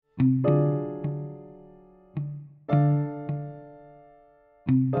For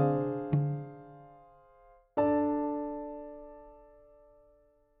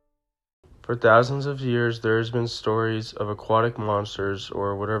thousands of years, there has been stories of aquatic monsters,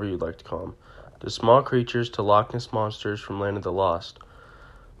 or whatever you'd like to call them, the small creatures to Loch Ness monsters from Land of the Lost.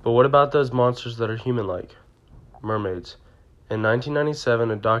 But what about those monsters that are human-like? Mermaids. In 1997,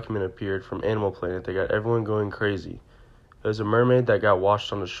 a document appeared from Animal Planet that got everyone going crazy. It was a mermaid that got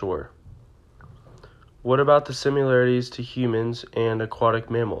washed on the shore. What about the similarities to humans and aquatic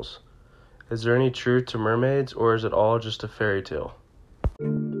mammals? Is there any truth to mermaids, or is it all just a fairy tale?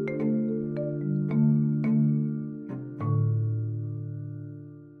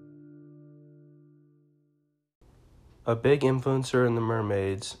 A big influencer in the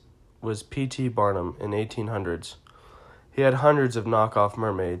mermaids was P.T. Barnum in 1800s. He had hundreds of knockoff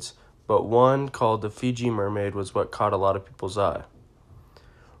mermaids, but one called the Fiji mermaid was what caught a lot of people's eye.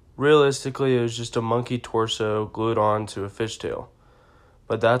 Realistically, it was just a monkey torso glued on to a fishtail,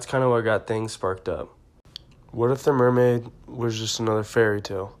 but that's kind of what got things sparked up. What if the mermaid was just another fairy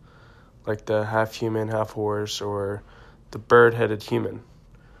tale, like the half-human, half-horse, or the bird-headed human?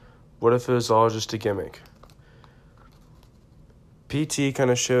 What if it was all just a gimmick? P.T. kind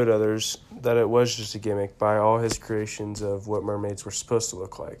of showed others that it was just a gimmick by all his creations of what mermaids were supposed to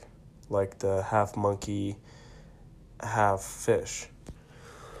look like the half-monkey, half-fish.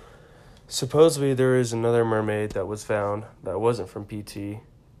 Supposedly there is another mermaid that was found that wasn't from P.T.,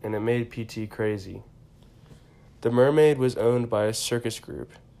 and it made P.T. crazy. The mermaid was owned by a circus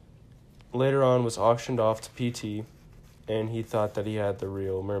group. Later on was auctioned off to P.T., and he thought that he had the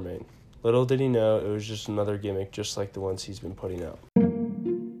real mermaid. Little did he know it was just another gimmick, just like the ones he's been putting out.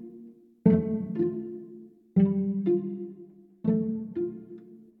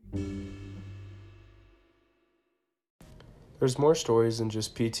 There's more stories than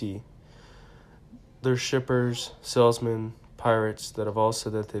just P.T. There's shippers, salesmen, pirates that have all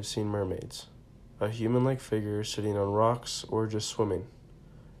said that they've seen mermaids. A human-like figure sitting on rocks or just swimming.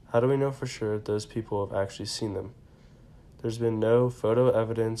 How do we know for sure that those people have actually seen them? There's been no photo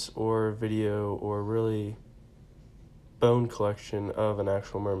evidence or video or really bone collection of an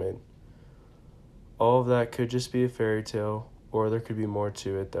actual mermaid. All of that could just be a fairy tale, or there could be more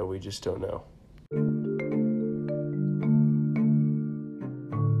to it that we just don't know.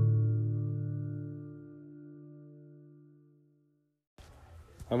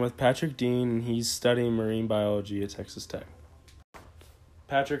 I'm with Patrick Dean, and he's studying marine biology at Texas Tech.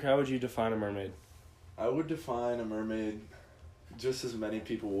 Patrick, how would you define a mermaid? I would define a mermaid just as many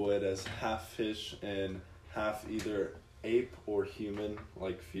people would as half fish and half either ape or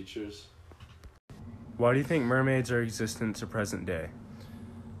human-like features. Why do you think mermaids are existent to present day?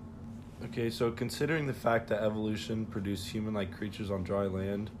 Okay, so considering the fact that evolution produced human-like creatures on dry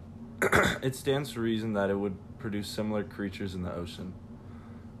land, it stands to reason that it would produce similar creatures in the ocean.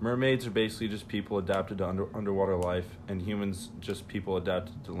 Mermaids are basically just people adapted to underwater life, and humans just people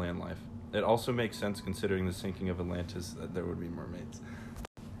adapted to land life. It also makes sense considering the sinking of Atlantis that there would be mermaids.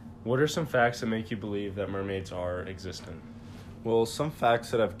 What are some facts that make you believe that mermaids are existent? Well, some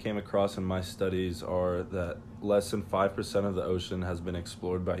facts that I've came across in my studies are that less than 5% of the ocean has been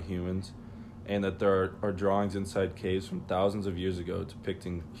explored by humans, and that there are drawings inside caves from thousands of years ago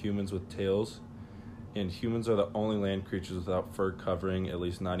depicting humans with tails, and humans are the only land creatures without fur covering at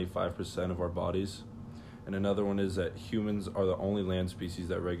least 95% of our bodies. And another one is that humans are the only land species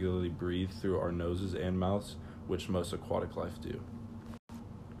that regularly breathe through our noses and mouths, which most aquatic life do.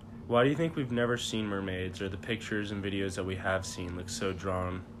 Why do you think we've never seen mermaids, or the pictures and videos that we have seen look so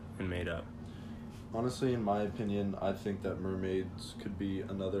drawn and made up? Honestly, in my opinion, I think that mermaids could be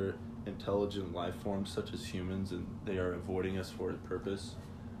another intelligent life form such as humans, and they are avoiding us for a purpose.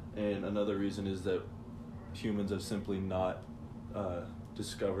 And another reason is that humans have simply not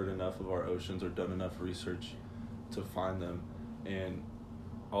discovered enough of our oceans or done enough research to find them, and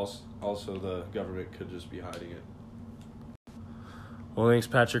also the government could just be hiding it. Well, thanks,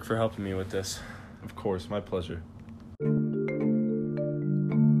 Patrick, for helping me with this. Of course, my pleasure.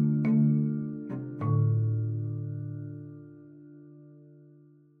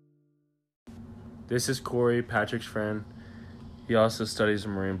 This is Corey, Patrick's friend. He also studies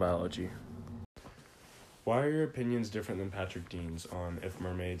marine biology. Why are your opinions different than Patrick Dean's on if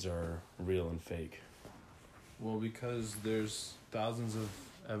mermaids are real and fake? Well, because there's thousands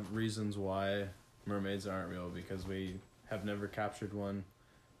of reasons why mermaids aren't real, because we have never captured one.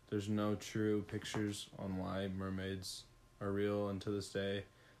 There's no true pictures on why mermaids are real, and to this day,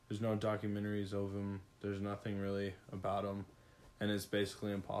 there's no documentaries of them. There's nothing really about them, and it's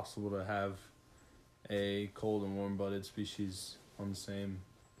basically impossible to have a cold and warm-blooded species on the same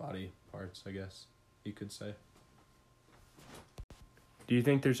body parts, I guess you could say. Do you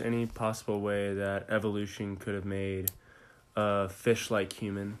think there's any possible way that evolution could have made a fish-like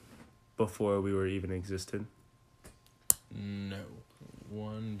human before we were even existed? No.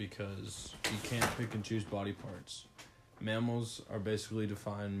 One, because you can't pick and choose body parts. Mammals are basically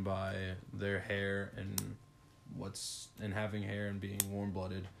defined by their hair and having hair and being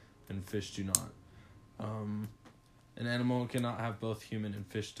warm-blooded, and fish do not. An animal cannot have both human and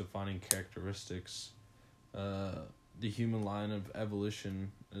fish defining characteristics. The human line of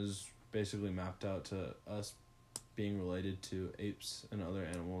evolution is basically mapped out to us being related to apes and other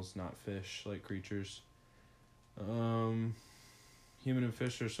animals, not fish-like creatures. Human and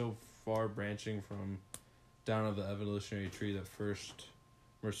fish are so far branching from down of the evolutionary tree that first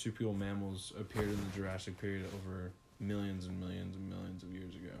marsupial mammals appeared in the Jurassic period over millions and millions and millions of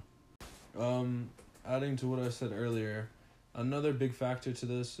years ago. Adding to what I said earlier, another big factor to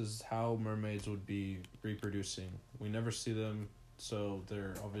this is how mermaids would be reproducing. We never see them, so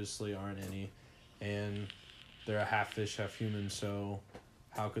there obviously aren't any, and they're a half fish, half human, so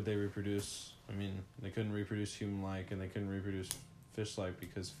how could they reproduce? I mean, they couldn't reproduce human-like, and they couldn't reproduce fish-like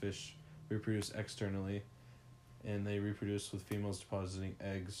because fish reproduce externally, and they reproduce with females depositing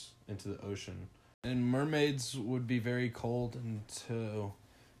eggs into the ocean. And mermaids would be very cold into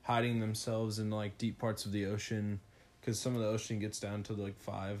hiding themselves in like deep parts of the ocean, because some of the ocean gets down to like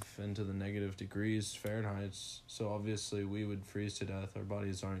 5 into the negative degrees Fahrenheit. So obviously we would freeze to death. Our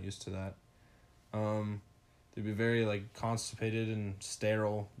bodies aren't used to that. They'd be very like constipated and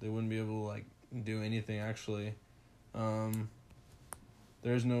sterile. They wouldn't be able to like do anything actually.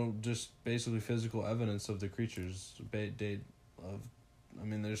 There's no just basically physical evidence of the creatures.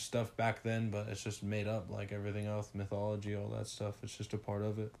 There's stuff back then, but it's just made up like everything else, mythology, all that stuff. It's just a part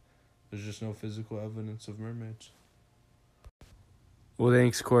of it. There's just no physical evidence of mermaids. Well,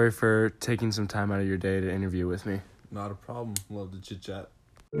 thanks, Corey, for taking some time out of your day to interview with me. Not a problem. Love to chit-chat.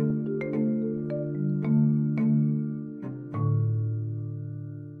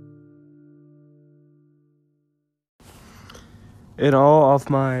 In all of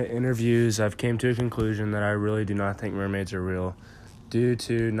my interviews, I've came to a conclusion that I really do not think mermaids are real due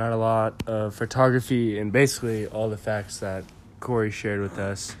to not a lot of photography and basically all the facts that Corey shared with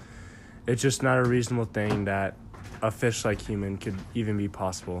us. It's just not a reasonable thing that a fish-like human could even be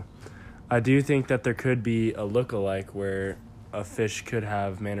possible. I do think that there could be a look-alike where a fish could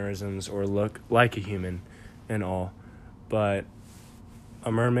have mannerisms or look like a human and all, but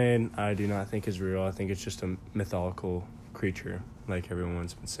a mermaid I do not think is real. I think it's just a mythological creature, like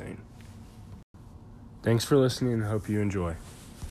everyone's been saying. Thanks for listening and hope you enjoy.